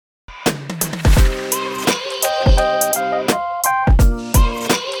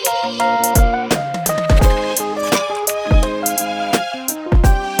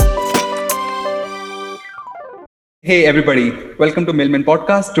Hey everybody, welcome to Mailman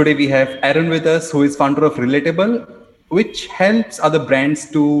Podcast. Today we have Aaron with us, who is founder of Relatable, which helps other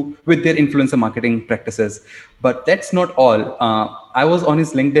brands to with their influencer marketing practices. But that's not all. I was on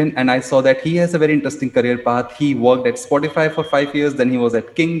his LinkedIn and I saw that he has a very interesting career path. He worked at Spotify for 5 years, then he was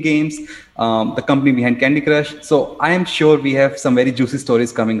at King Games, the company behind Candy Crush. So I am sure we have some very juicy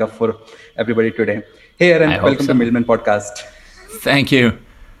stories coming up for everybody today. Hey Aaron, welcome to Mailman Podcast. Thank you.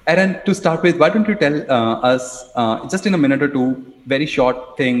 Aaron, to start with, why don't you tell us just in a minute or two, very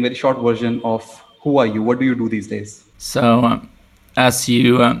short version of who are you? What do you do these days? So, as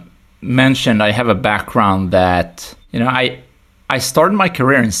you mentioned, I have a background that, I started my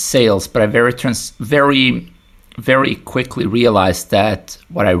career in sales, but I very quickly realized that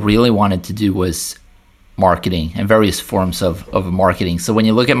what I really wanted to do was marketing and various forms of marketing. So when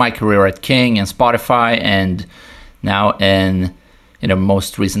you look at my career at King and Spotify and now in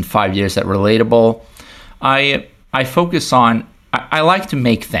most recent 5 years at Relatable, I focus on, I like to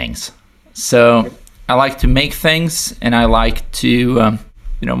make things. So I like to make things, and I like to,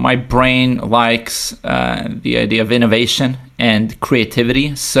 my brain likes the idea of innovation and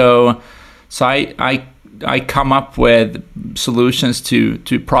creativity. So I come up with solutions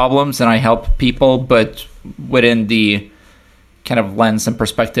to problems, and I help people, but within the kind of lens and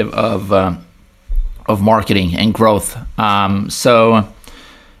perspective of marketing and growth. So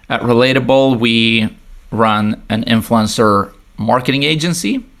at Relatable, we run an influencer marketing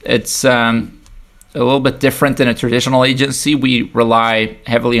agency. It's a little bit different than a traditional agency. We rely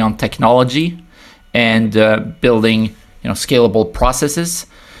heavily on technology and building scalable processes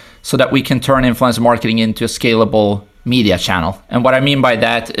so that we can turn influencer marketing into a scalable media channel. And what I mean by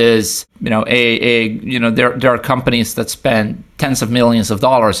that is, there are companies that spend tens of millions of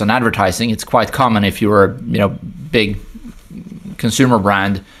dollars on advertising. It's quite common if you're a big consumer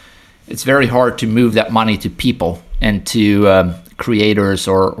brand. It's very hard to move that money to people and to creators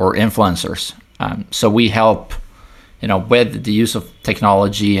or influencers. So we help, with the use of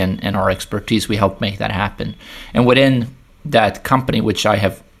technology and our expertise, we help make that happen. And within that company, which I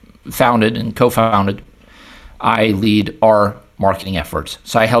have founded and co-founded, I lead our marketing efforts.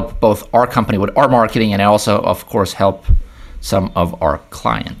 So I help both our company with our marketing, and I also, of course, help some of our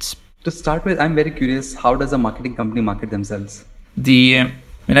clients. To start with, I'm very curious, how does a marketing company market themselves?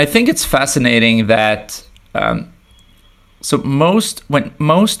 I think it's fascinating that when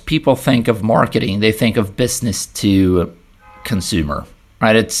most people think of marketing, they think of business to consumer,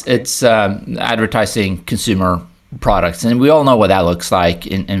 right? It's advertising consumer products, and we all know what that looks like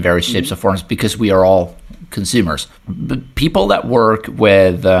in various shapes or forms because we are all consumers. But people that work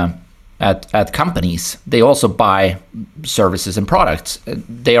with at companies, they also buy services and products.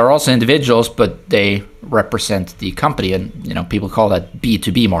 They are also individuals, but they represent the company, and people call that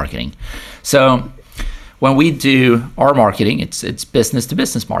B2B marketing. So when we do our marketing, it's business to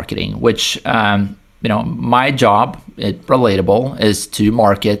business marketing, which my job at Relatable is to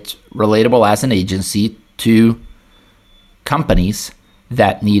market Relatable as an agency to companies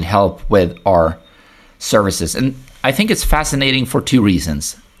that need help with our services. And I think it's fascinating for two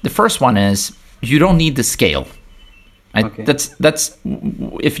reasons. The first one is you don't need the scale. Okay. That's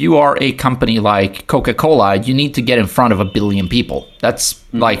if you are a company like Coca-Cola, you need to get in front of 1 billion people. That's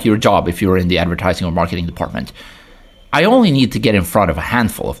like your job if you're in the advertising or marketing department. I only need to get in front of a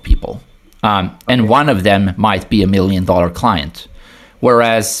handful of people. And one of them might be $1 million client.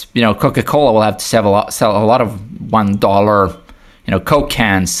 Whereas, Coca-Cola will have to sell a lot of $1, Coke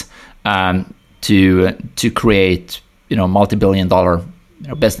cans to create, multi-billion dollar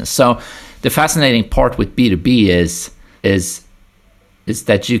business. So the fascinating part with B2B is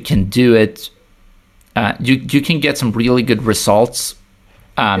that you can do it. You can get some really good results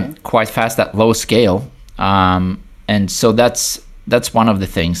quite fast at low scale, and so that's one of the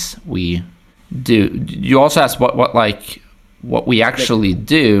things we do. You also asked what we actually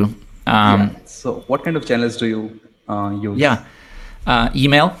do. So what kind of channels do you use?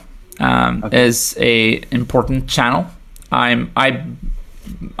 Email is a important channel. I'm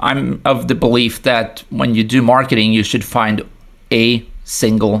of the belief that when you do marketing, you should find a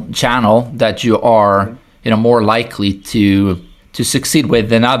single channel that you are more likely to succeed with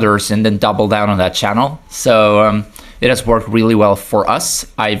than others, and then double down on that channel. So it has worked really well for us.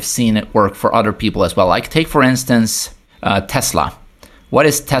 I've seen it work for other people as well. Like take, for instance, Tesla. What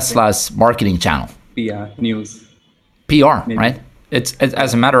is Tesla's marketing channel? PR, news. PR, maybe. Right? It's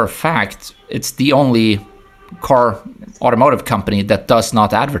as a matter of fact, it's the only car automotive company that does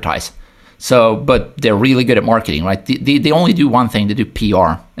not advertise. So, but they're really good at marketing, right? They only do one thing, they do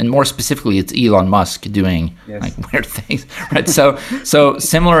PR. And more specifically, it's Elon Musk doing like weird things, right? So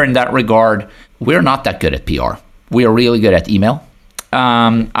similar in that regard, we're not that good at PR. we are really good at email.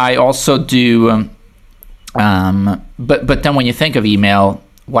 I also do, but then when you think of email,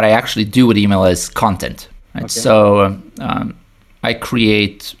 what I actually do with email is content. Right? Okay. So I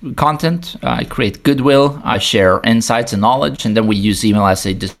create content, I create goodwill, I share insights and knowledge, and then we use email as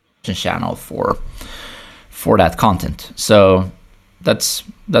a distribution channel for that content. So that's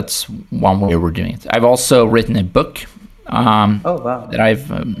one way we're doing it. I've also written a book that I've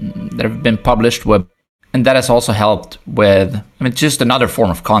been published with, and that has also helped with. I mean, just another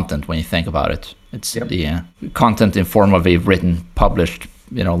form of content when you think about it. It's the content in form of a written, published,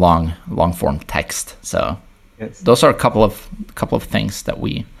 long form text. So those are a couple of things that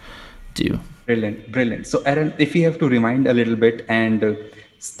we do. Brilliant. So Aaron, if you have to remind a little bit and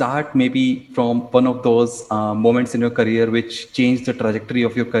start maybe from one of those moments in your career which changed the trajectory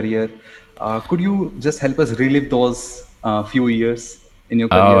of your career, could you just help us relive those few years in your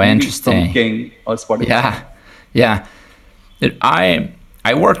career? Oh, interesting. From King or Spotify. Yeah. I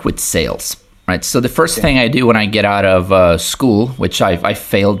worked with sales, right? So the first thing I do when I get out of school, which I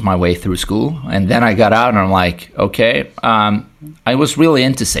failed my way through school, and then I got out and I'm like, okay, I was really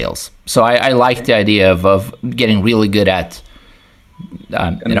into sales. So I liked the idea of getting really good at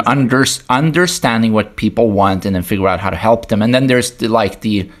understanding what people want and then figure out how to help them. And then there's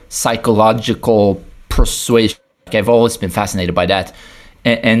the psychological persuasion. I've always been fascinated by that.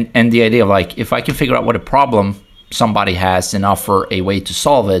 And the idea of if I can figure out what a problem somebody has and offer a way to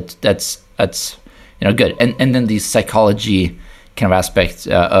solve it, that's good. And then the psychology kind of aspect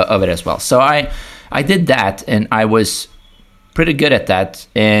of it as well. So I did that, and I was pretty good at that,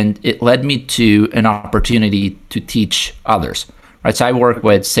 and it led me to an opportunity to teach others. Right, so I work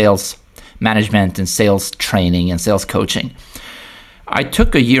with sales management and sales training and sales coaching. I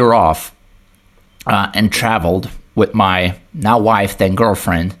took a year off and traveled with my now wife, then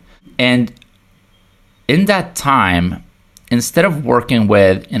girlfriend. And in that time, instead of working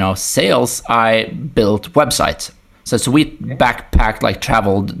with sales, I built websites. So we backpacked,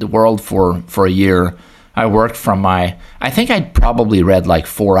 traveled the world for a year. I worked from I think I'd probably read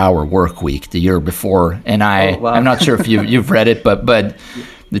 4-hour work week the year before, and I'm not sure if you've read it, but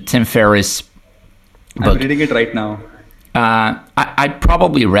the Tim Ferriss book. I'm reading it right now. I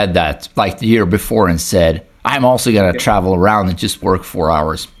probably read that the year before and said, I'm also going to travel around and just work 4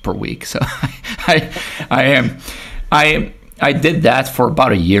 hours per week. So I did that for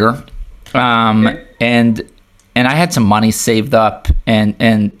about a year, and I had some money saved up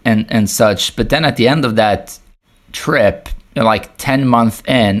and such. But then at the end of that trip, 10 months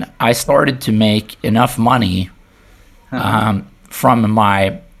in, I started to make enough money from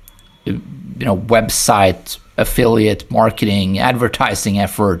my website affiliate marketing, advertising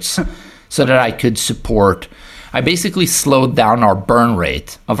efforts, so that I could support. I basically slowed down our burn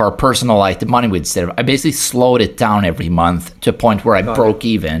rate of our personal the money we'd save. I basically slowed it down every month to a point where I broke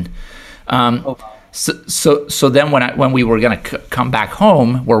even. So then when we were going to come back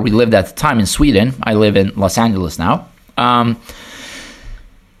home, where we lived at the time in Sweden, I live in Los Angeles now,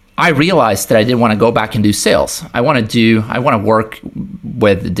 I realized that I didn't want to go back and do sales. I want to work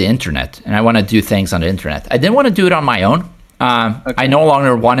with the internet, and I want to do things on the internet. I didn't want to do it on my own. I no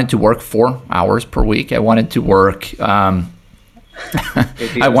longer wanted to work 4 hours per week. I wanted to work I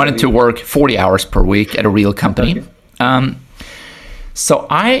wanted to work 40 hours per week at a real company. So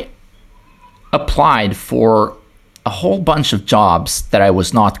I applied for a whole bunch of jobs that I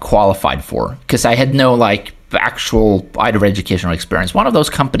was not qualified for because I had no actual either educational experience. One of those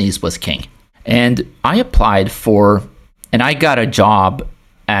companies was King. And I applied for, and I got a job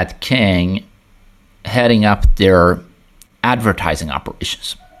at King heading up their advertising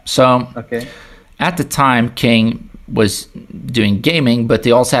operations. So at the time, King was doing gaming, but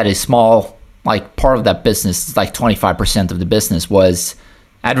they also had a small, part of that business, 25% of the business was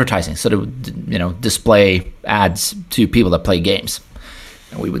advertising. So they would, display ads to people that play games.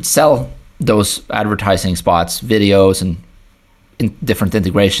 And we would sell those advertising spots, videos, and different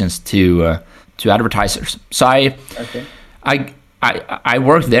integrations to advertisers. So I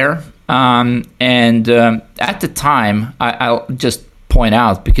worked there, and at the time, I'll just point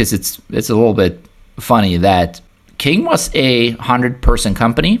out because it's a little bit funny that King was a 100-person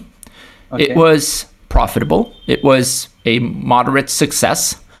company. It was profitable. It was a moderate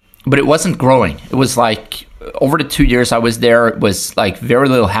success, but it wasn't growing. It was over the 2 years I was there, it was very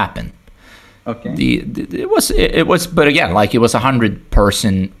little happened. It was, but again, it was a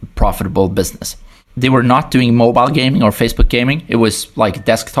 100-person profitable business. They were not doing mobile gaming or Facebook gaming. It was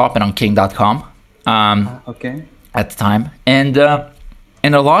desktop and on King.com at the time. And a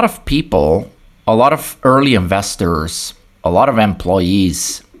lot of people, a lot of early investors, a lot of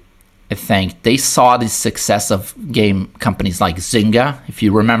employees I think they saw the success of game companies like Zynga, if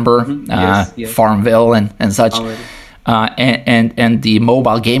you remember, Yes. Farmville and such, and the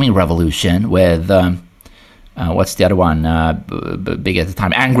mobile gaming revolution with what's the other one big at the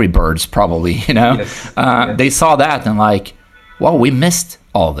time? Angry Birds, probably. Yes. They saw that and like, well, we missed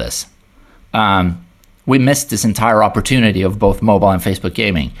all this. We missed this entire opportunity of both mobile and Facebook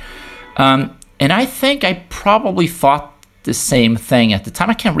gaming. And I think I probably thought the same thing at the time.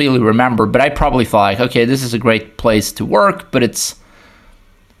 I can't really remember, but I probably thought like, okay, this is a great place to work, but it's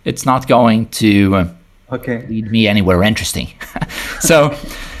not going to lead me anywhere interesting. so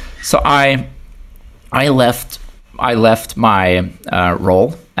I left my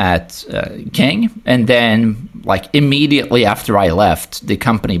role at King, and then like immediately after I left, the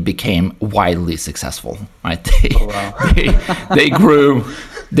company became wildly successful. Right?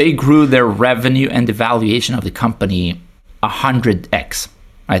 They grew their revenue, and the valuation of the company 100x.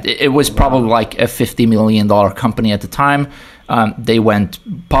 Right? It was probably like a $50 million company at the time. They went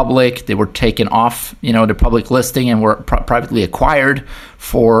public. They were taken off, the public listing, and were privately acquired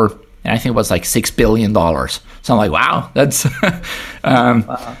for, I think it was like $6 billion. So I'm like, wow, that's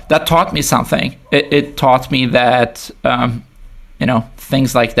that taught me something. It taught me that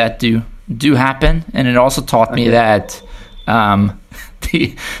things like that do happen, and it also taught me that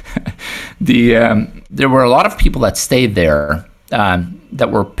there were a lot of people that stayed there that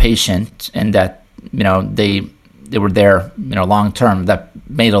were patient, and that they were there long term, that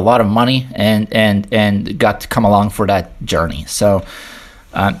made a lot of money and got to come along for that journey. So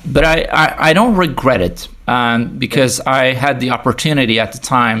but I don't regret it, because I had the opportunity at the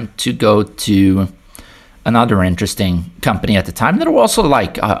time to go to another interesting company at the time. There were also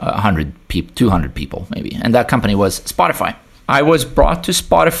like 100 people, 200 people maybe, and that company was Spotify. I was brought to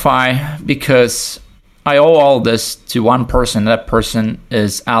Spotify because I owe all this to one person. That person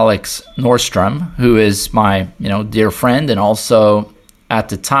is Alex Nordstrom, who is my dear friend, and also at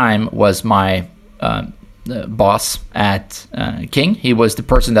the time was my boss at King. He was the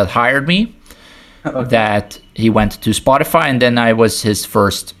person that hired me. That he went to Spotify, and then I was his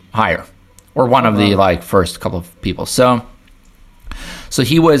first hire, or one of the first couple of people. So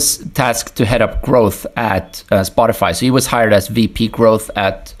he was tasked to head up growth at Spotify. So he was hired as VP growth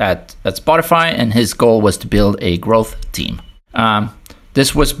at Spotify, and his goal was to build a growth team.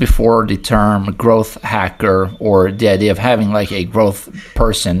 This was before the term growth hacker, or the idea of having like a growth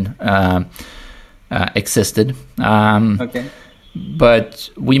person existed. But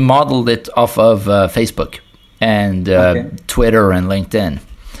we modeled it off of Facebook and Twitter and LinkedIn.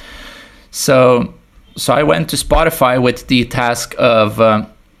 So I went to Spotify with the task of,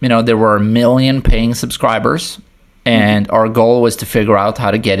 there were 1 million paying subscribers, and our goal was to figure out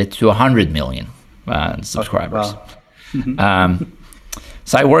how to get it to 100 million subscribers.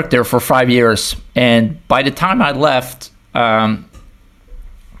 So I worked there for 5 years, and by the time I left,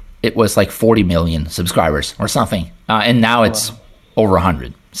 it was like 40 million subscribers or something, and now it's over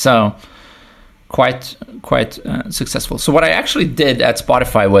 100. So quite successful. So what I actually did at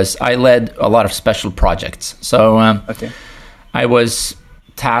Spotify was I led a lot of special projects. So I was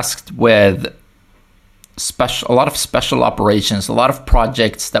tasked with a lot of special operations, a lot of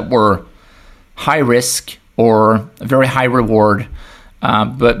projects that were high risk or very high reward,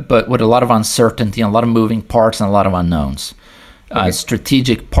 but with a lot of uncertainty and a lot of moving parts and a lot of unknowns.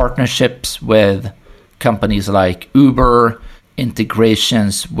 Strategic partnerships with companies like Uber,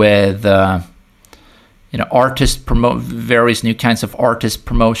 integrations with various new kinds of artist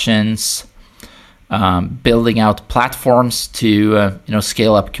promotions, building out platforms to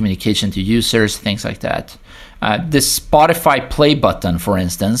scale up communication to users, things like that. This Spotify play button, for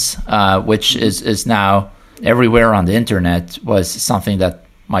instance, which is now everywhere on the internet, was something that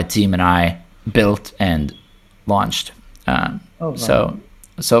my team and I built and launched. So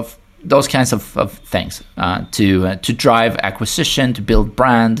those kinds of things to drive acquisition, to build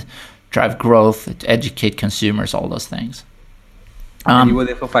brand, drive growth, to educate consumers, all those things. And you were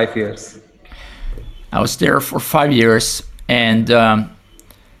there for 5 years. I was there for 5 years, and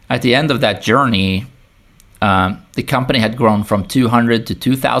at the end of that journey, the company had grown from 200 to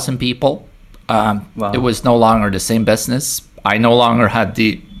 2,000 people. It was no longer the same business. I no longer had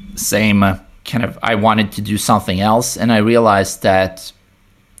the same I wanted to do something else, and I realized that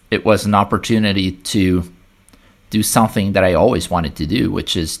it was an opportunity to do something that I always wanted to do,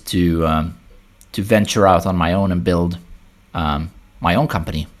 which is to venture out on my own and build my own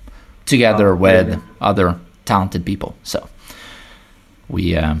company together with other talented people. So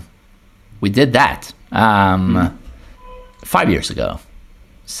we did that 5 years ago.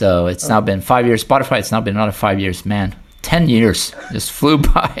 So it's now been 5 years. Spotify, it's now been another 5 years. Man, 10 years just flew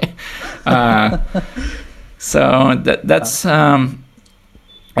by. So that's and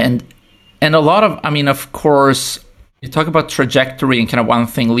a lot of, I mean, of course, you talk about trajectory and kind of one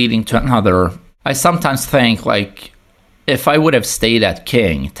thing leading to another. I sometimes think, like, if I would have stayed at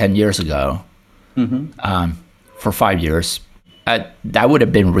King 10 years ago, for 5 years, that would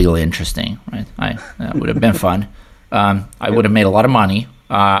have been really interesting, right? That would have been fun. I would have made a lot of money.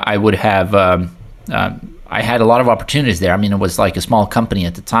 I would have, I had a lot of opportunities there. I mean, it was like a small company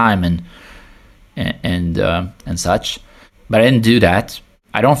at the time and such, but I didn't do that.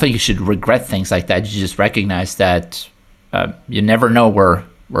 I don't think you should regret things like that. You just recognize that you never know where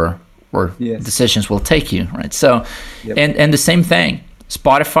decisions will take you, right? So, and the same thing,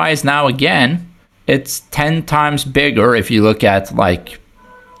 Spotify is now, again, it's 10 times bigger if you look at like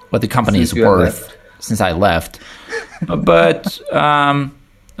what the company is worth since I left. But and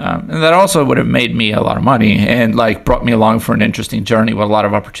that also would have made me a lot of money and like brought me along for an interesting journey with a lot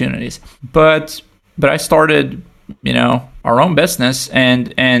of opportunities. But I started, our own business,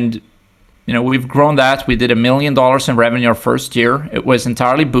 and we've grown that. We did $1 million in revenue our first year. It was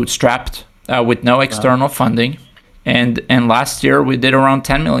entirely bootstrapped with no external funding. And last year we did around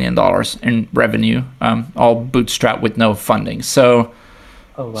 $10 million in revenue, all bootstrapped with no funding. So,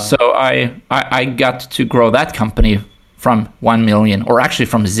 so I got to grow that company from 1 million, or actually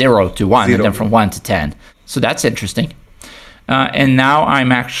from 0 to 1, and then from 1 to 10. So that's interesting. And now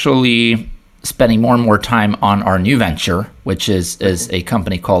I'm actually spending more and more time on our new venture, which is a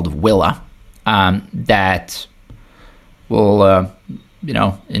company called Willa, that will,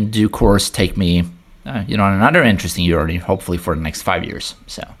 in due course take me, on another interesting journey, hopefully for the next 5 years.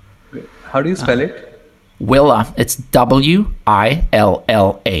 So, how do you spell it? Willa. It's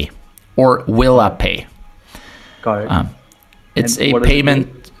WILLA, or Willa Pay. Got it. It's a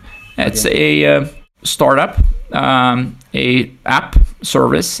payment. It's a startup, a app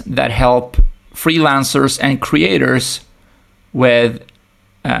service that help freelancers and creators with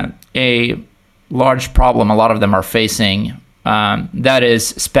a large problem a lot of them are facing. That is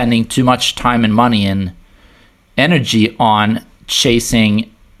spending too much time and money and energy on chasing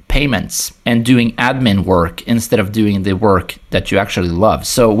payments and doing admin work instead of doing the work that you actually love.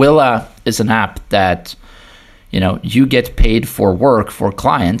 So Willa is an app that, you get paid for work for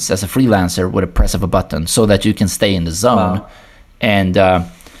clients as a freelancer with a press of a button, so that you can stay in the zone and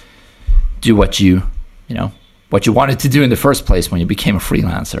do what you wanted to do in the first place when you became a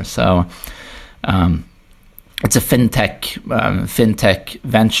freelancer. So it's a fintech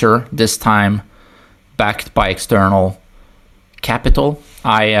venture, this time backed by external capital.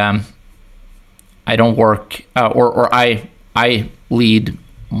 I don't work I lead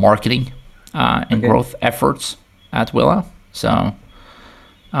marketing and growth efforts at Willa. So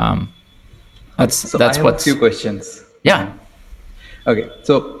that's I have a few questions. Yeah. Okay.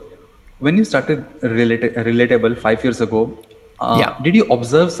 So when you started Relatable 5 years ago, did you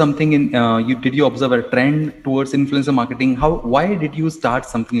observe something did you observe a trend towards influencer marketing? Why did you start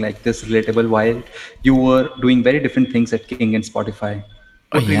something like this, Relatable, while you were doing very different things at King and Spotify?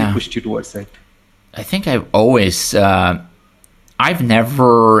 What really pushed you towards it? I think I've always, I've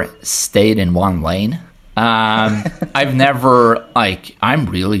never stayed in one lane. I've never, I'm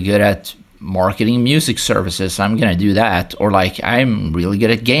really good at marketing music services, I'm going to do that. Or I'm really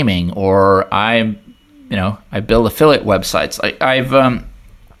good at gaming, or I build affiliate websites.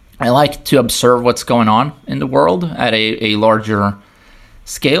 I like to observe what's going on in the world at a larger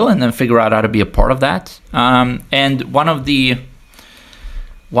scale, and then figure out how to be a part of that. And one of the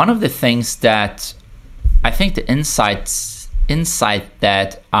things that I think the insight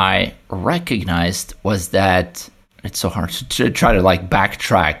that I recognized was that it's so hard to try to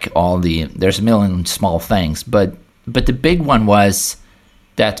backtrack there's a million small things, but the big one was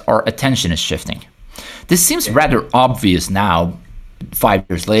that our attention is shifting. This seems rather obvious now, 5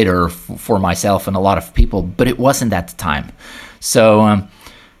 years later, for myself and a lot of people, but it wasn't at the time. So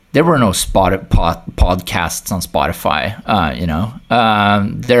there were no podcasts on Spotify.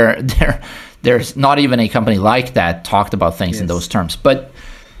 There's not even a company like that talked about things in those terms. But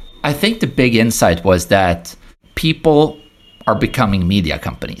I think the big insight was that people are becoming media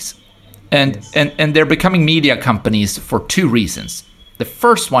companies, and they're becoming media companies for two reasons. The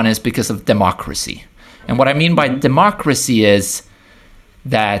first one is because of democracy. And what I mean by democracy is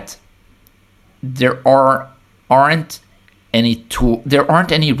that there aren't any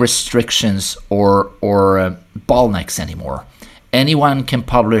restrictions or bottlenecks anymore. Anyone can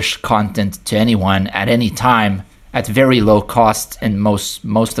publish content to anyone at any time at very low cost, and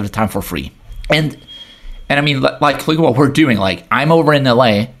most of the time for free. And And I mean, like, look at what we're doing. Like, I'm over in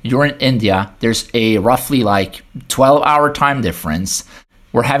LA, you're in India. There's a roughly like 12-hour time difference.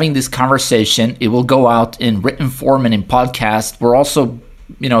 We're having this conversation. It will go out in written form and in podcast. We're also,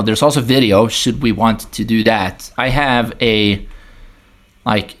 there's also video should we want to do that. I have you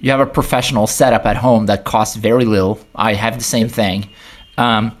have a professional setup at home that costs very little. I have the same thing.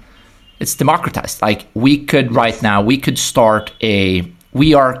 It's democratized. Like, we could start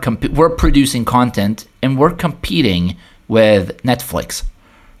we're producing content and we're competing with Netflix,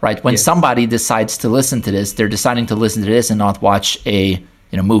 right? When somebody decides to listen to this, they're deciding to listen to this and not watch a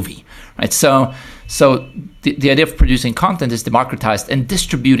movie, right? So the idea of producing content is democratized and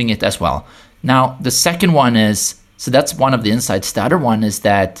distributing it as well. Now, the second one is, so that's one of the insights. The other one is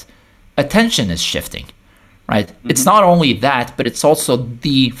that attention is shifting, right? Mm-hmm. It's not only that, but it's also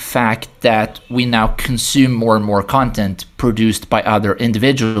the fact that we now consume more and more content produced by other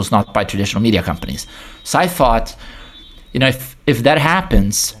individuals, not by traditional media companies. So I thought, if that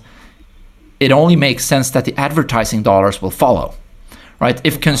happens, it only makes sense that the advertising dollars will follow, right?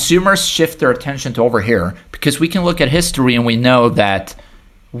 If consumers shift their attention to over here, because we can look at history and we know that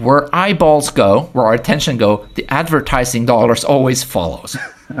where eyeballs go, where our attention go, the advertising dollars always follows.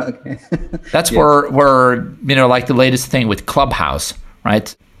 Okay. That's where like the latest thing with Clubhouse,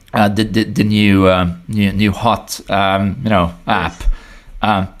 right? The new hot app.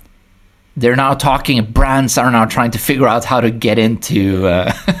 They're now talking. Brands are now trying to figure out how to get into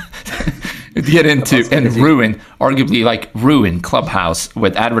and ruin Clubhouse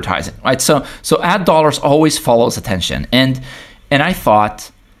with advertising, right? So ad dollars always follows attention, and I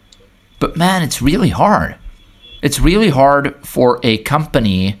thought, but man, it's really hard. It's really hard for a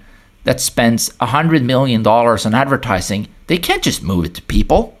company that spends $100 million on advertising. They can't just move it to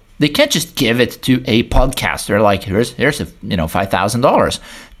people. They can't just give it to a podcaster. Like, here's $5,000.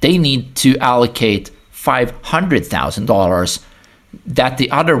 They need to allocate $500,000 that they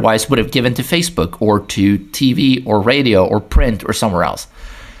otherwise would have given to Facebook or to TV or radio or print or somewhere else.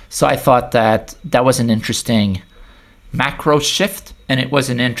 So I thought that was an interesting macro shift, and it was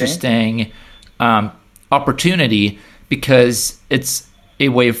an interesting opportunity, because it's a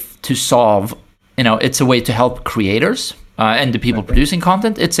way to solve, it's a way to help creators and the people producing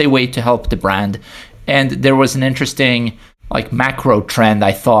content. It's a way to help the brand. And there was an interesting macro trend.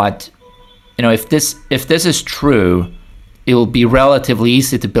 I thought, if this is true, it will be relatively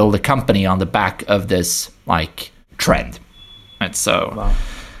easy to build a company on the back of this trend. And so, wow.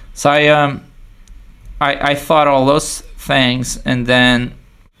 So I thought all those things, and then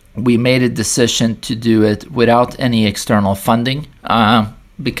we made a decision to do it without any external funding,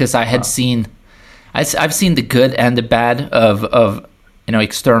 because I had I've seen the good and the bad of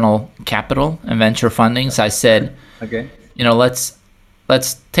external capital and venture funding. So I said, okay,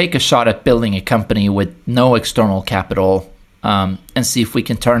 let's take a shot at building a company with no external capital, and see if we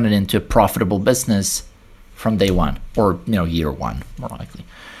can turn it into a profitable business from day one, or year one, more likely.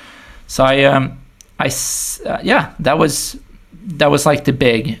 So that was like the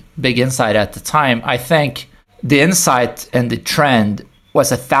big insight at the time. I think the insight and the trend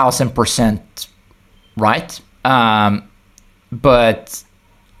was 1,000% right, but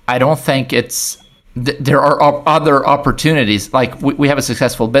I don't think there are other opportunities. Like, we have a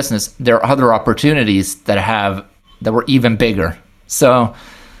successful business. There are other opportunities that were even bigger. So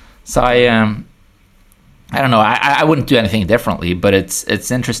I don't know. I wouldn't do anything differently, but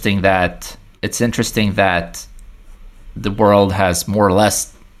it's interesting that the world has more or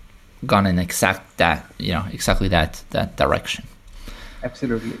less gone in exactly that direction.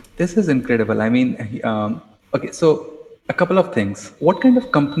 Absolutely. This is incredible. I mean, okay, so a couple of things. What kind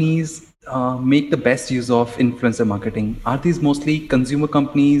of companies make the best use of influencer marketing? Are these mostly consumer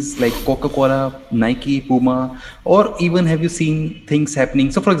companies like Coca-Cola, Nike, Puma, or even have you seen things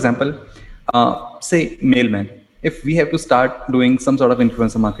happening? So for example, say Mailman, if we have to start doing some sort of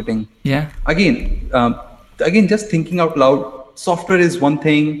influencer marketing, again, just thinking out loud, software is one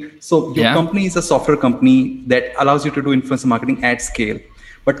thing. So your company is a software company that allows you to do influencer marketing at scale.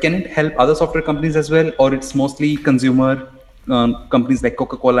 But can it help other software companies as well? Or it's mostly consumer companies like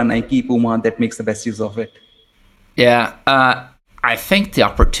Coca-Cola, Nike, Puma that makes the best use of it? Yeah, I think the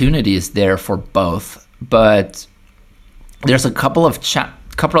opportunity is there for both. But there's a couple of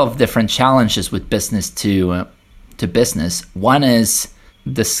different challenges with business to business. One is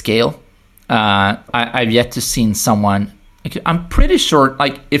the scale. I've yet to seen someone. I'm pretty sure,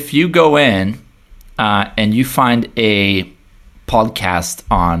 if you go in and you find a podcast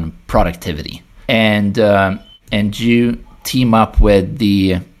on productivity, and you team up with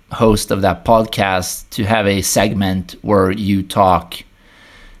the host of that podcast to have a segment where you talk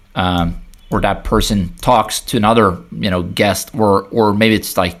or that person talks to another, guest, or maybe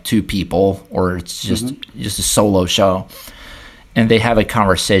it's like two people, or it's just a solo show, and they have a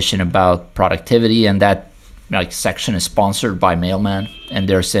conversation about productivity, and that section is sponsored by Mailman, and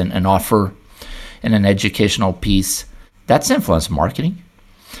there's an offer and an educational piece. That's influence marketing.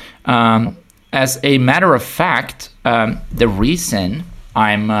 As a matter of fact, the reason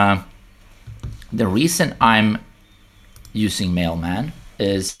I'm using Mailman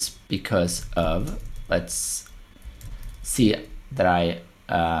is because of, let's see that I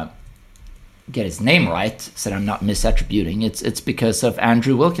get his name right, so that I'm not misattributing. It's because of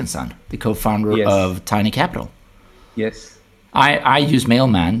Andrew Wilkinson, the co-founder of Tiny Capital. Yes. I use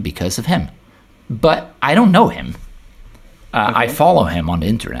Mailman because of him, but I don't know him. I follow him on the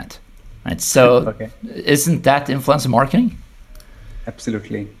internet. Right? So isn't that influencer marketing?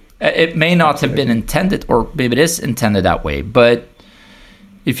 Absolutely. It may not have been intended, or maybe it is intended that way, but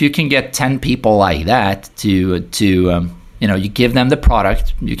if you can get 10 people like that to you give them the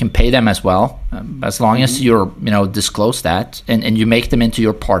product, you can pay them as well, as long as you're, disclose that and you make them into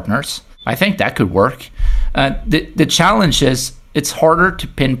your partners. I think that could work. The challenge is it's harder to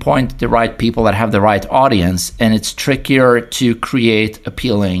pinpoint the right people that have the right audience, and it's trickier to create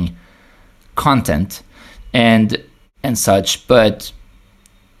appealing content and such,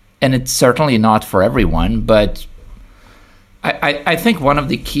 and it's certainly not for everyone, but I think one of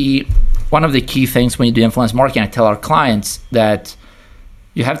the key things when you do influence marketing, I tell our clients that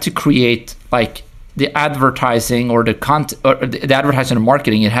you have to create like the advertising or the content, or the advertising and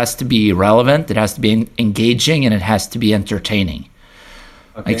marketing. It has to be relevant, it has to be engaging, and it has to be entertaining.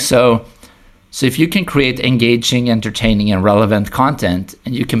 Okay. Like so if you can create engaging, entertaining, and relevant content,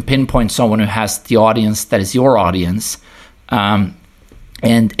 and you can pinpoint someone who has the audience that is your audience, and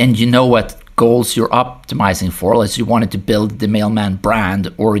you know what goals you're optimizing for, let's say you wanted to build the Mailman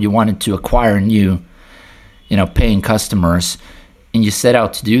brand, or you wanted to acquire new, paying customers, and you set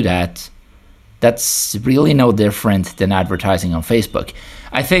out to do that, that's really no different than advertising on Facebook.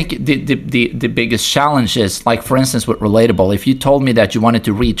 I think the biggest challenge is, like, for instance, with Relatable, if you told me that you wanted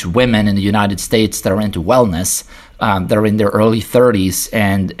to reach women in the United States that are into wellness, that are in their early 30s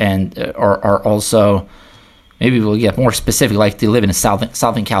and are also, maybe we'll get more specific, like they live in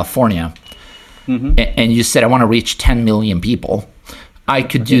Southern California, and you said, I want to reach 10 million people, I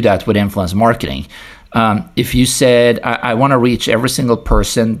could do that with influence marketing. If you said, I want to reach every single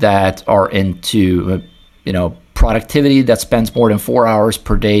person that are into, productivity, that spends more than 4 hours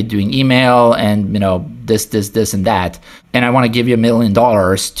per day doing email and, this and that, and I want to give you $1 million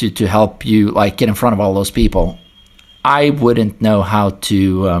to help you like get in front of all those people, I wouldn't know how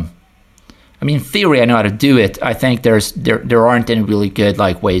to, in theory, I know how to do it. I think there aren't any really good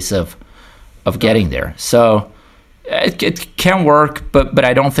like ways of getting there. So it can work, but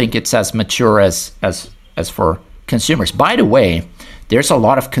I don't think it's as mature as for consumers. By the way, there's a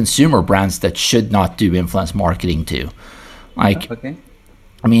lot of consumer brands that should not do influence marketing too.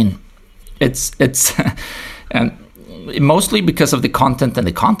 It's and mostly because of the content and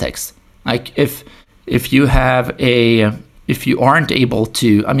the context. Like if you aren't able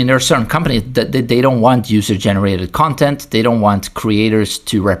to, there are certain companies that they don't want user-generated content. They don't want creators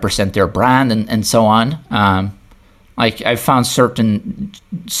to represent their brand and so on. Like I found certain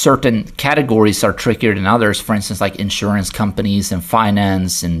categories are trickier than others. For instance, like insurance companies and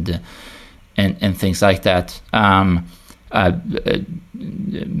finance and things like that. Not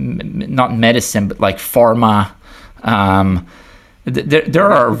medicine, but like pharma.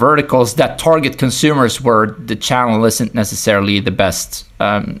 There are verticals that target consumers where the channel isn't necessarily the best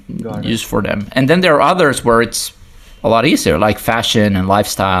use for them. And then there are others where it's a lot easier, like fashion and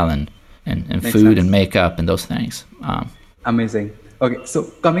lifestyle and food and makeup and those things. Amazing. Okay, so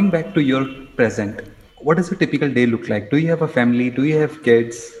coming back to your present, what does a typical day look like? Do you have a family? Do you have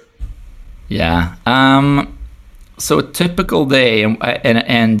kids? Yeah. So a typical day,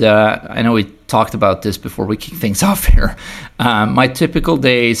 and I know we talked about this before we kick things off here. My typical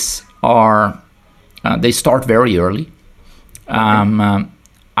days are, they start very early. I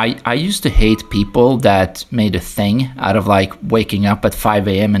used to hate people that made a thing out of like waking up at 5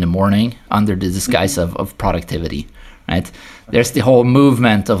 a.m. in the morning under the disguise of productivity, right? There's the whole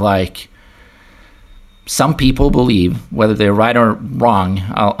movement of like, some people believe, whether they're right or wrong,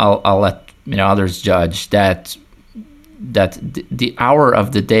 I'll let others judge, that the hour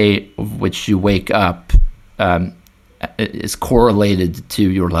of the day of which you wake up is correlated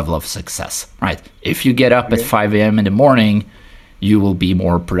to your level of success, right? If you get up at 5 a.m. in the morning, you will be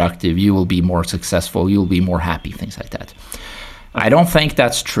more productive, you will be more successful, you'll be more happy, things like that. I don't think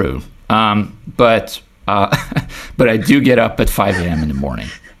that's true, but I do get up at 5 a.m. in the morning.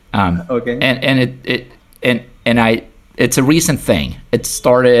 Okay. It's a recent thing. It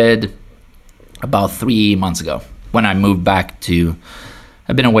started about 3 months ago when I moved back to.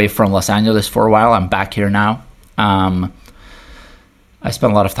 I've been away from Los Angeles for a while. I'm back here now. I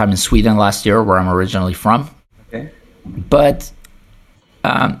spent a lot of time in Sweden last year, where I'm originally from. Okay. But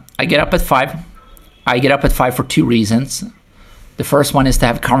I get up at 5. I get up at 5 for 2 reasons. The first one is to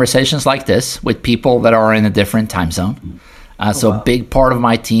have conversations like this with people that are in a different time zone. So a big part of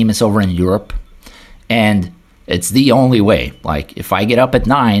my team is over in Europe, and it's the only way. Like, if I get up at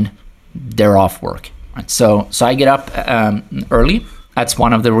 9, they're off work. Right? So I get up early. That's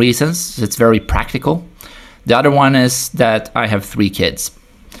one of the reasons. It's very practical. The other one is that I have 3 kids.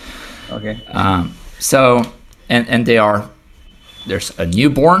 Okay. And they are, there's a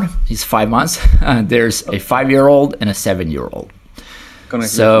newborn, he's 5 months. There's a 5-year-old and a 7-year-old.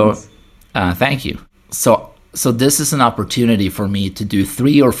 Congratulations. So, thank you. So this is an opportunity for me to do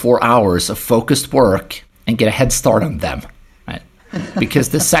 3 or 4 hours of focused work and get a head start on them, right? Because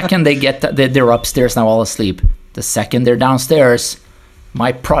the second they're upstairs now all asleep, the second they're downstairs,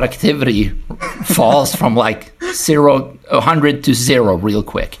 my productivity falls from like 100 to 0 real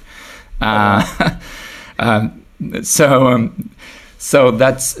quick. So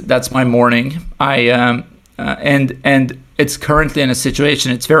that's my morning. And it's currently in a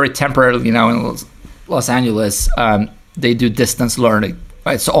situation. It's very temporary, in Los Angeles. They do distance learning,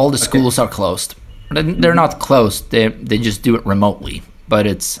 right? So all the schools are closed. They're not closed. They just do it remotely. But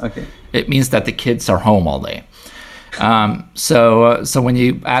it means that the kids are home all day. So when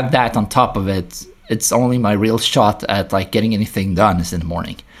you add that on top of it, it's only my real shot at like getting anything done is in the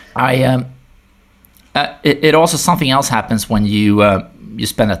morning. It also, something else happens when you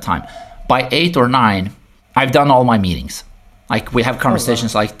spend that time. By 8 or 9, I've done all my meetings. Like, we have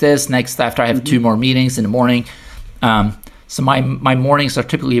conversations like this. Next, after I have 2 more meetings in the morning. So my mornings are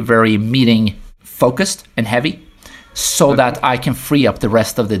typically very meeting focused and heavy, so that I can free up the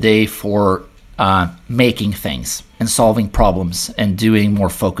rest of the day for making things and solving problems and doing more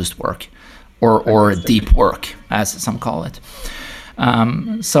focused work or deep work, as some call it.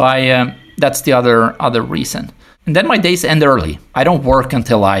 So that's the other reason. And then my days end early. I don't work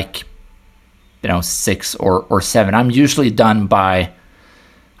until like 6 or 7. I'm usually done I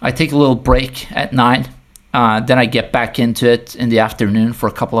take a little break at 9. Then I get back into it in the afternoon for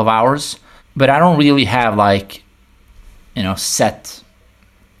a couple of hours. But I don't really have set.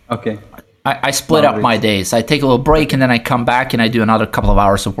 Okay. I split up my days. I take a little break, and then I come back and I do another couple of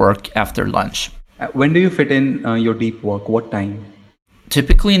hours of work after lunch. When do you fit in your deep work? What time?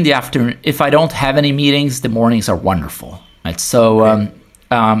 Typically in the afternoon. If I don't have any meetings, the mornings are wonderful. Right? So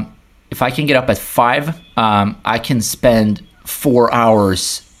if I can get up at 5, I can spend 4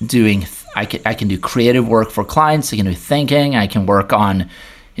 hours doing. I can do creative work for clients. I can do thinking. I can work on,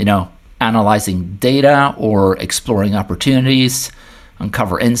 analyzing data or exploring opportunities,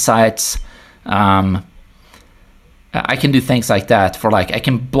 uncover insights. I can do things like that I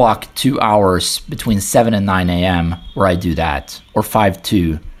can block 2 hours between 7 and 9 a.m. where I do that, or 5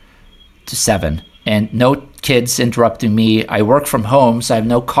 to 7. And no kids interrupting me. I work from home, so I have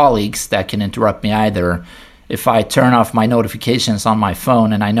no colleagues that can interrupt me either. If I turn off my notifications on my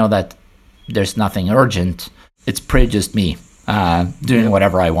phone and I know that there's nothing urgent, it's pretty just me doing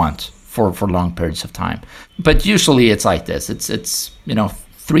whatever I want for long periods of time. But usually it's like this. It's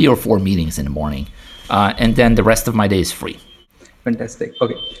 3 or 4 meetings in the morning, and then the rest of my day is free. Fantastic.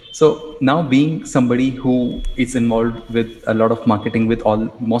 Okay. So now, being somebody who is involved with a lot of marketing with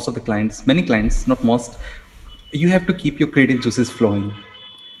most of the clients, many clients, not most, you have to keep your creative juices flowing.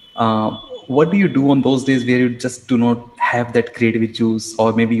 What do you do on those days where you just do not have that creative juice,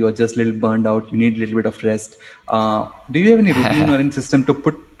 or maybe you're just a little burned out, you need a little bit of rest? Do you have any routine or any system to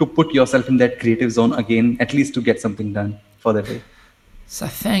put yourself in that creative zone again, at least to get something done for the day? So I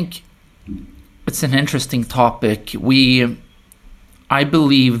think it's an interesting topic. I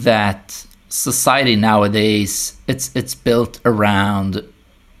believe that society nowadays, it's built around,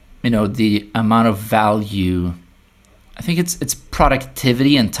 the amount of value. I think it's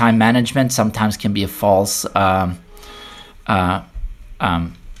productivity, and time management sometimes can be a false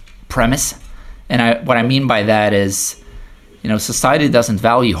premise. And what I mean by that is, society doesn't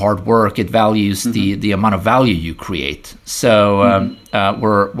value hard work; it values the amount of value you create. So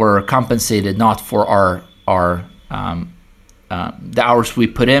we're compensated not for our the hours we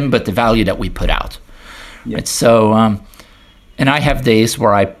put in, but the value that we put out. Yeah. Right? So, and I have days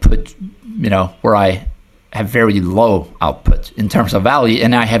where I put, where I have very low output in terms of value,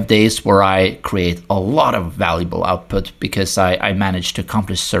 and I have days where I create a lot of valuable output because I manage to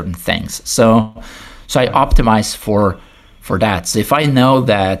accomplish certain things. So I optimize for for that. So if I know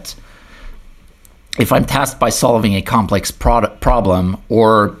that if I'm tasked by solving a complex problem,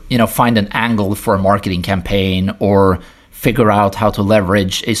 or find an angle for a marketing campaign, or figure out how to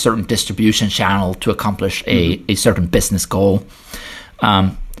leverage a certain distribution channel to accomplish a certain business goal,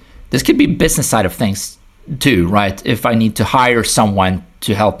 this could be business side of things too, right? If I need to hire someone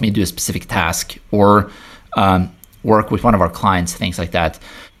to help me do a specific task, or work with one of our clients, things like that,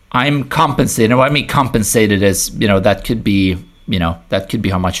 I'm compensated. What I mean compensated is, that could be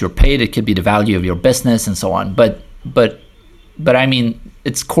how much you're paid. It could be the value of your business and so on. But I mean,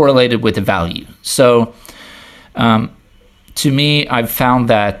 it's correlated with the value. So to me, I've found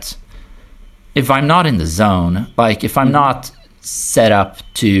that if I'm not in the zone, like if I'm not set up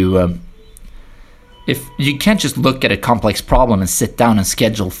to, if you can't just look at a complex problem and sit down and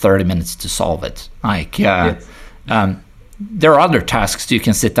schedule 30 minutes to solve it. Like, yes. There are other tasks you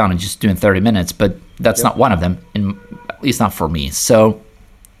can sit down and just do in 30 minutes, but that's not one of them, at least not for me. So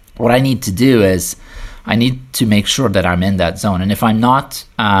what I need to do is I need to make sure that I'm in that zone. And if I'm not,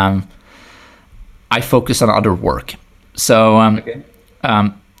 I focus on other work. So,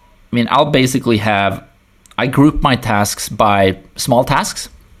 I'll basically I group my tasks by small tasks.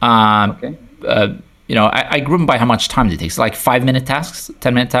 I group them by how much time it takes, like 5-minute tasks,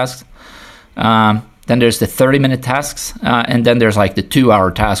 10-minute tasks. Then there's the 30-minute tasks, and then there's like the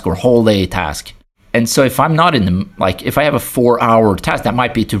 2-hour task or whole day task. And so if I'm not if I have a 4-hour task, that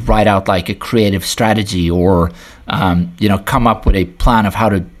might be to write out like a creative strategy, or, come up with a plan of how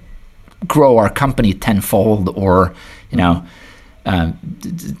to grow our company tenfold, or,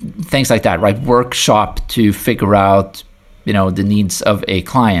 things like that, right? Workshop to figure out, the needs of a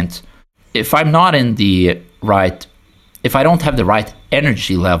client. If I'm not if I don't have the right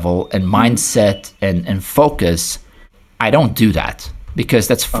energy level and mindset and focus, I don't do that, because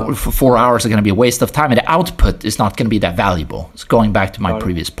that's for 4 hours are going to be a waste of time, and the output is not going to be that valuable. It's going back to my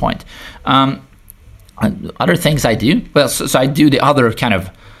previous point. Other things I do, so I do the other kind of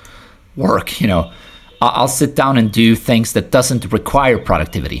work, I'll sit down and do things that doesn't require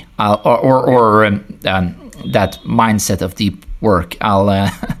productivity, or that mindset of deep work. I'll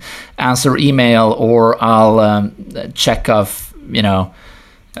answer email, or I'll check off,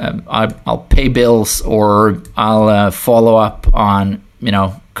 I'll pay bills, or I'll follow up on,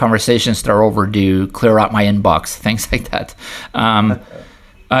 conversations that are overdue, clear out my inbox, things like that.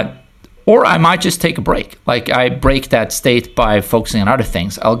 Or I might just take a break. Like, I break that state by focusing on other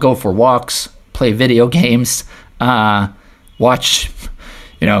things. I'll go for walks, play video games, watch,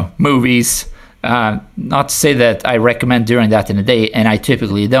 movies. Not to say that I recommend doing that in a day, and I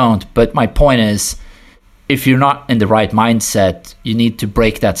typically don't, but my point is, if you're not in the right mindset, you need to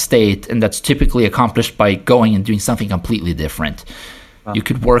break that state, and that's typically accomplished by going and doing something completely different. You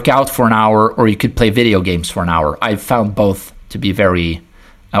could work out for an hour, or you could play video games for an hour. I've found both to be very,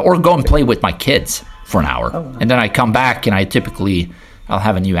 or go and play with my kids for an hour, and then I come back, and I'll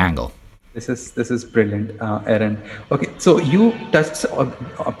have a new angle. This is brilliant, Aaron. Okay, so you touched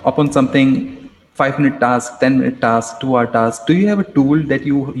upon something. 5-minute task, 10-minute task, 2-hour task. Do you have a tool that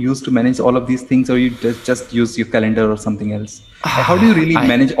you use to manage all of these things, or you just use your calendar or something else? How do you really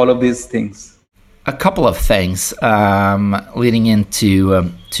manage all of these things? A couple of things leading into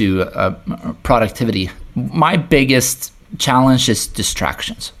productivity. My biggest challenge is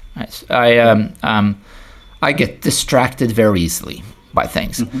distractions. I get distracted very easily by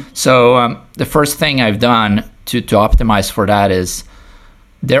things. Mm-hmm. So the first thing I've done to optimize for that is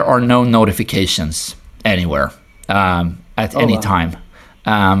there are no notifications anywhere at any time.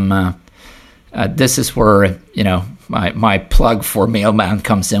 This is where my plug for Mailman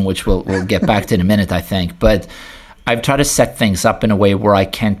comes in, which we'll get back to in a minute, I think. But I've tried to set things up in a way where I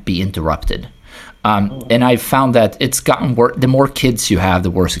can't be interrupted. And I've found that it's gotten worse. The more kids you have,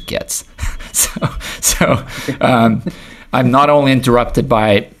 the worse it gets. So I'm not only interrupted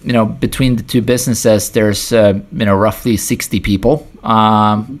by, between the two businesses, there's, roughly 60 people,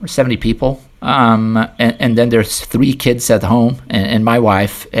 or 70 people. And then there's 3 kids at home, and my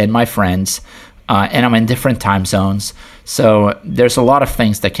wife and my friends, and I'm in different time zones. So there's a lot of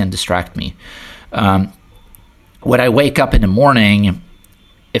things that can distract me. When I wake up in the morning,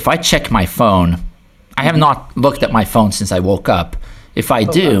 if I check my phone, I have not looked at my phone since I woke up. If I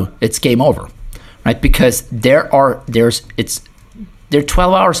do, it's game over. Right, because they're 12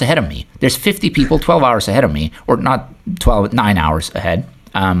 hours ahead of me. There's 50 people 12 hours ahead of me, or not 12, 9 hours ahead.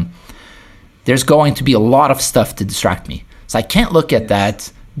 There's going to be a lot of stuff to distract me. So I can't look at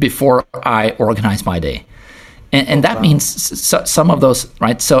that before I organize my day. And that means some of those,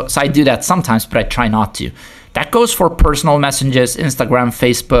 right? So I do that sometimes, but I try not to. That goes for personal messages, Instagram,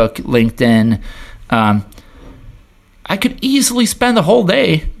 Facebook, LinkedIn. I could easily spend the whole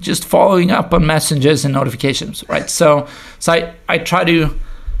day just following up on messages and notifications, right? So I try to,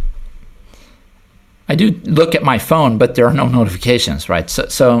 I do look at my phone, but there are no notifications, right?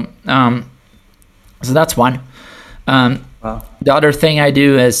 So that's one. Wow. The other thing I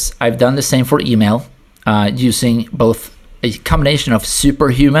do is I've done the same for email, using both a combination of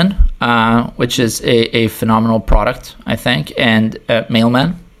Superhuman, which is a phenomenal product, I think, and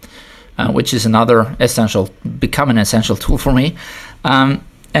Mailman, which is another become an essential tool for me.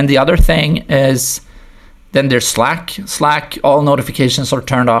 And the other thing is then there's Slack. Slack, all notifications are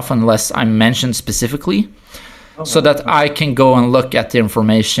turned off unless I'm mentioned specifically, so that I can go and look at the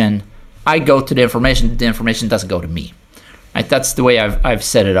information. I go to the information doesn't go to me. Right? That's the way I've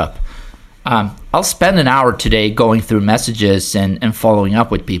set it up. I'll spend an hour today going through messages and following up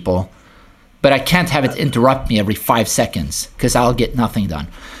with people, but I can't have it interrupt me every 5 seconds because I'll get nothing done.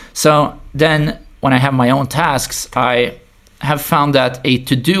 So then when I have my own tasks, I have found that a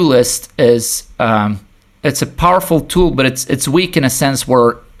to-do list is it's a powerful tool, but it's weak in a sense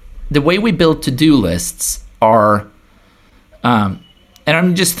where the way we build to-do lists are, and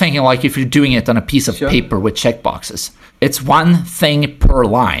I'm just thinking like if you're doing it on a piece of paper with checkboxes, it's one thing per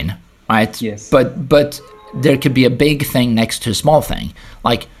line, right? Yes. But there could be a big thing next to a small thing,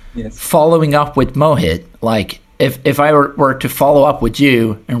 like following up with Mohit. Like if I were to follow up with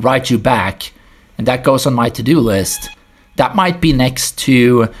you and write you back, and that goes on my to-do list, that might be next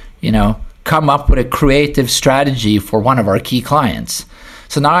to, come up with a creative strategy for one of our key clients.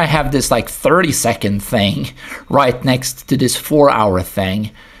 So now I have this like 30-second thing right next to this 4-hour thing,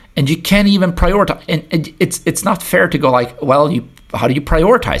 and you can't even prioritize. And it's not fair to go like, well, how do you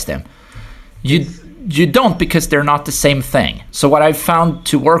prioritize them? You don't, because they're not the same thing. So what I've found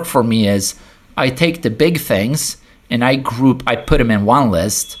to work for me is I take the big things and I put them in one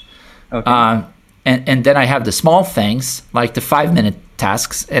list. Okay. And then I have the small things, like the 5-minute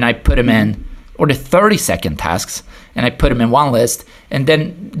tasks, and I put them in, or the 30-second tasks, and I put them in one list. And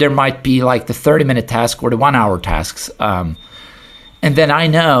then there might be like the 30-minute task or the 1-hour tasks. And then I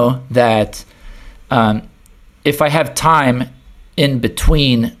know that if I have time in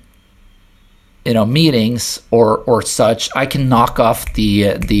between, meetings or such, I can knock off the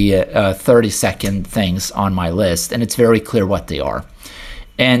 30-second things on my list, and it's very clear what they are.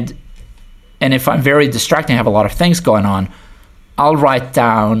 And if I'm very distracted and have a lot of things going on, I'll write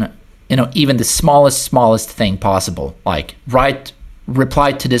down, even the smallest thing possible, like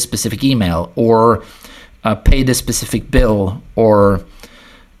reply to this specific email, or pay this specific bill, or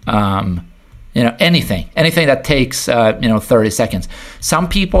anything that takes 30 seconds. Some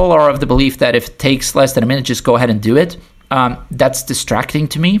people are of the belief that if it takes less than a minute, just go ahead and do it. That's distracting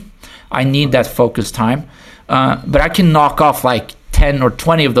to me. I need that focused time, but I can knock off like 10 or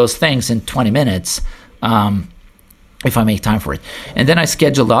 20 of those things in 20 minutes if I make time for it. And then I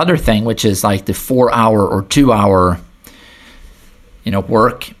schedule the other thing, which is like the 4-hour or 2-hour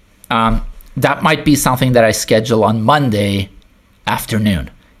work. That might be something that I schedule on Monday afternoon.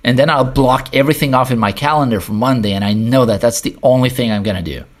 And then I'll block everything off in my calendar for Monday, and I know that that's the only thing I'm going to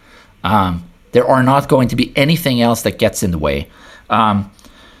do. There are not going to be anything else that gets in the way.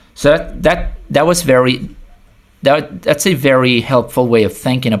 So that's a very helpful way of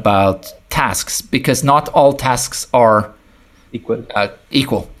thinking about tasks, because not all tasks are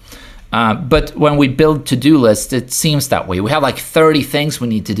equal. But when we build to-do lists, it seems that way. We have like 30 things we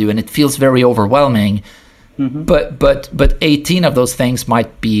need to do, and it feels very overwhelming. Mm-hmm. But 18 of those things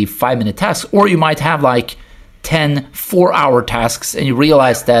might be 5-minute tasks, or you might have like 10 4-hour tasks, and you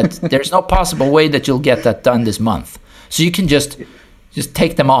realize that there's no possible way that you'll get that done this month. So you can just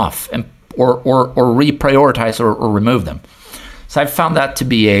take them off and or reprioritize or remove them. So I've found that to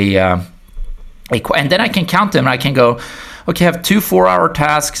be and then I can count them. I can go, okay, I have 2 4-hour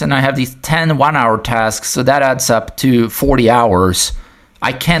tasks, and I have these 10 1-hour tasks, so that adds up to 40 hours.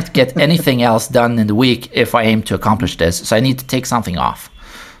 I can't get anything else done in the week if I aim to accomplish this, so I need to take something off.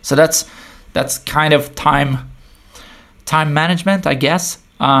 So that's kind of time management, I guess.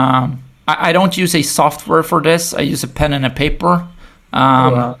 I don't use a software for this. I use a pen and a paper.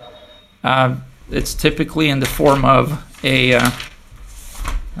 It's typically in the form of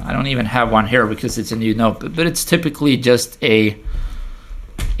I don't even have one here because it's a new notebook, but it's typically just a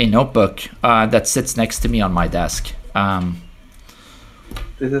notebook that sits next to me on my desk.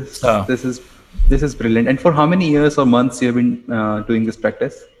 This is brilliant. And for how many years or months you have been doing this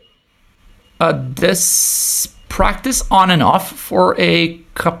practice? This practice on and off for a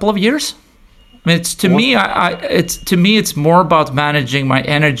couple of years. I mean, it's more about managing my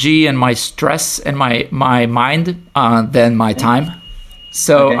energy and my stress and my mind than my time.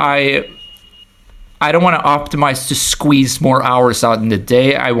 So okay. I don't want to optimize to squeeze more hours out in the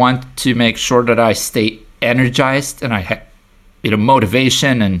day. I want to make sure that I stay energized and I have,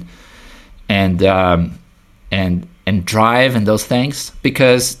 motivation and drive and those things,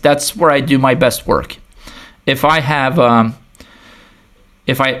 because that's where I do my best work. If I have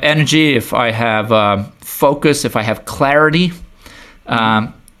energy, if I have focus, if I have clarity,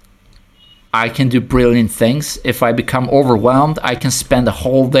 I can do brilliant things. If I become overwhelmed, I can spend a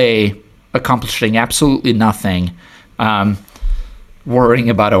whole day accomplishing absolutely nothing, worrying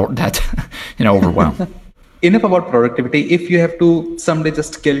about that, overwhelm. Enough about productivity. If you have to someday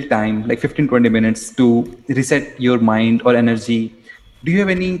just kill time, like 15-20 minutes to reset your mind or energy, do you have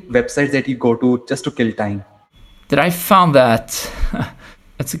any websites that you go to just to kill time? That I found that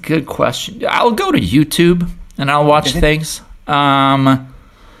that's a good question. I'll go to YouTube and I'll watch things.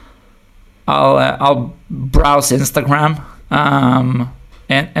 I'll browse Instagram, and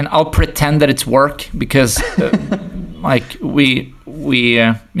I'll pretend that it's work, because like we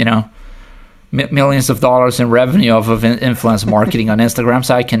millions of dollars in revenue off of influence marketing on Instagram,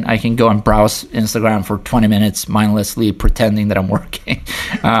 so I can go and browse Instagram for 20 minutes mindlessly pretending that I'm working.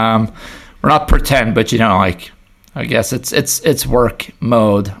 Or not pretend, but I guess it's work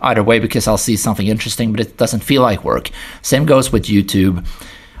mode either way, because I'll see something interesting, but it doesn't feel like work. Same goes with YouTube.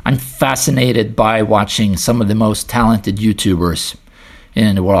 I'm fascinated by watching some of the most talented YouTubers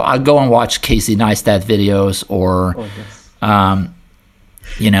in the world. I'll go and watch Casey Neistat videos, or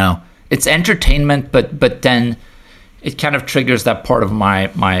it's entertainment, but then it kind of triggers that part of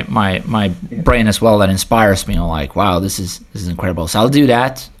my brain as well that inspires me. I'm like, wow, this is incredible. So I'll do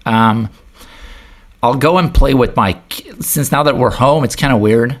that. I'll go and play with since now that we're home, it's kind of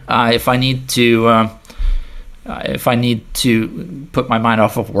weird. If I need to put my mind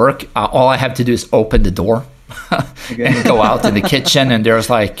off of work, all I have to do is open the door and go out in the kitchen, and there's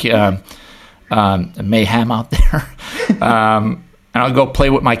like mayhem out there. And I'll go play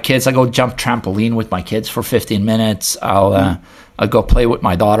with my kids. I go jump trampoline with my kids for 15 minutes. I'll go play with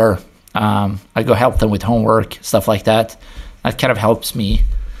my daughter. I go help them with homework, stuff like that. That kind of helps me.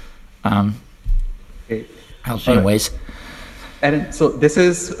 Helps me in ways. Aaron, so this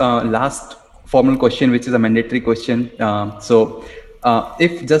is last formal question, which is a mandatory question.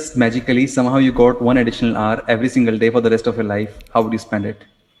 If just magically somehow you got one additional hour every single day for the rest of your life, how would you spend it?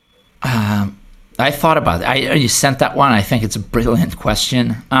 I thought about it. You sent that one. I think it's a brilliant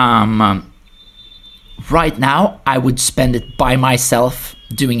question. Right now, I would spend it by myself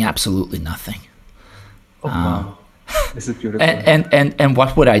doing absolutely nothing. Wow. This is beautiful. And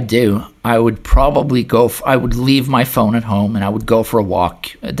what would I do? I would probably I would leave my phone at home, and I would go for a walk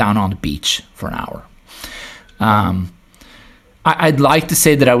down on the beach for an hour. I'd like to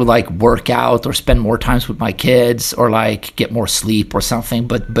say that I would like work out or spend more times with my kids or like get more sleep or something.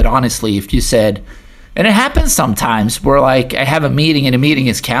 But honestly, if you said, and it happens sometimes where like I have a meeting and the meeting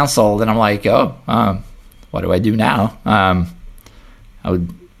is canceled and I'm like, what do I do now? I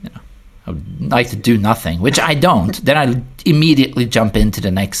would like to do nothing, which I don't. Then I immediately jump into the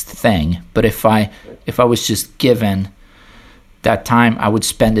next thing. But if I was just given that time, I would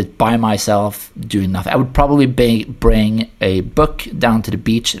spend it by myself doing nothing. I would probably bring a book down to the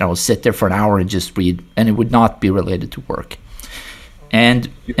beach, and I would sit there for an hour and just read, and it would not be related to work. And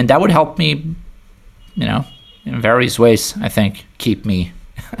that would help me, in various ways, I think, keep me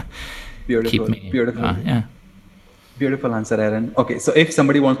beautiful. Yeah. Beautiful answer, Aaron. Okay, so if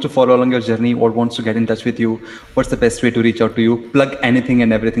somebody wants to follow along your journey or wants to get in touch with you, what's the best way to reach out to you? Plug anything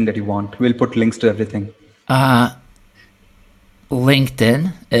and everything that you want. We'll put links to everything.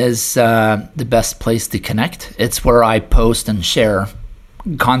 LinkedIn is the best place to connect. It's where I post and share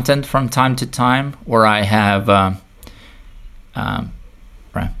content from time to time, where I have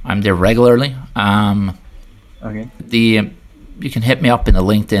I'm there regularly. Okay. You can hit me up in the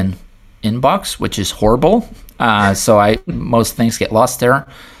LinkedIn inbox, which is horrible. So most things get lost there.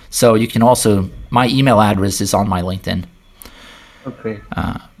 So you can also, my email address is on my LinkedIn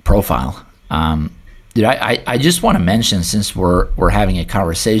profile. Dude, I just want to mention, since we're having a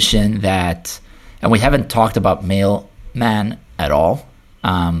conversation that, and we haven't talked about Mailman at all.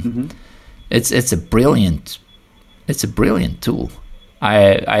 It's a brilliant tool.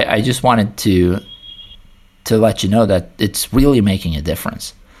 I just wanted to let you know that it's really making a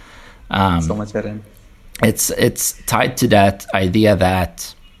difference. So much better. It's tied to that idea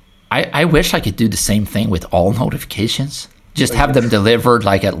that I wish I could do the same thing with all notifications. Just have them delivered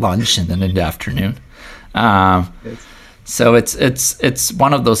like at lunch and then in the afternoon. Yes. So it's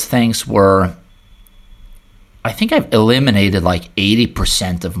one of those things where I think I've eliminated like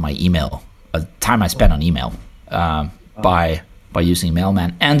 80% of my email, time I spent on email, by using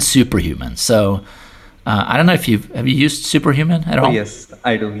Mailman and Superhuman. So I don't know if have you used Superhuman at all? Oh, yes,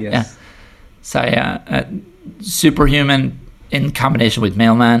 I do. Yes. Yeah. So Superhuman in combination with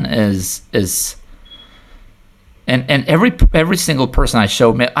Mailman is and every single person I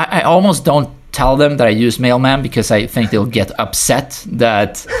show, I almost don't tell them that I use Mailman because I think they'll get upset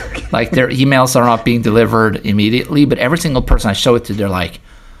that like their emails are not being delivered immediately. But every single person I show it to, they're like,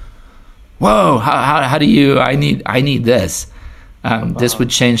 "Whoa, how do you? I need this. This would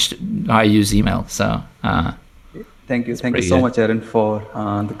change how I use email." So thank you so much, Aaron, for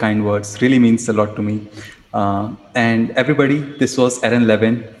the kind words. Really means a lot to me. And everybody, this was Aaron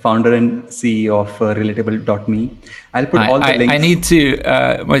Levin, founder and CEO of Relatable.me. I'll put all the links.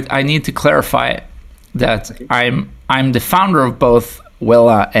 I need to clarify that I'm the founder of both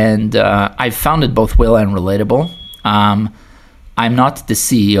Willa and I founded both Willa and Relatable. I'm not the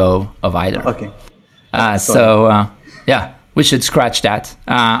CEO of either. Okay. Yeah, we should scratch that.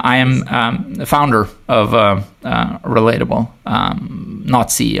 I am the founder of Relatable, not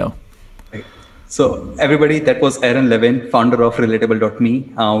CEO. So everybody, that was Aaron Levin, founder of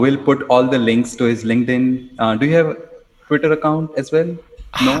Relatable.me. We'll put all the links to his LinkedIn. Do you have a Twitter account as well?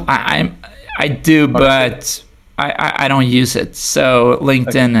 No? I do, but I don't use it. So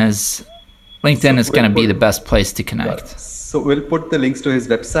LinkedIn is going to be the best place to connect. So we'll put the links to his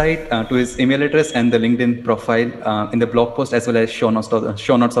website, to his email address, and the LinkedIn profile in the blog post, as well as show notes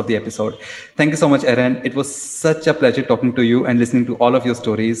of the episode. Thank you so much, Aaron. It was such a pleasure talking to you and listening to all of your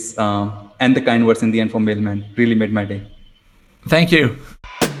stories and the kind words in the end from Mailman. Really made my day. Thank you.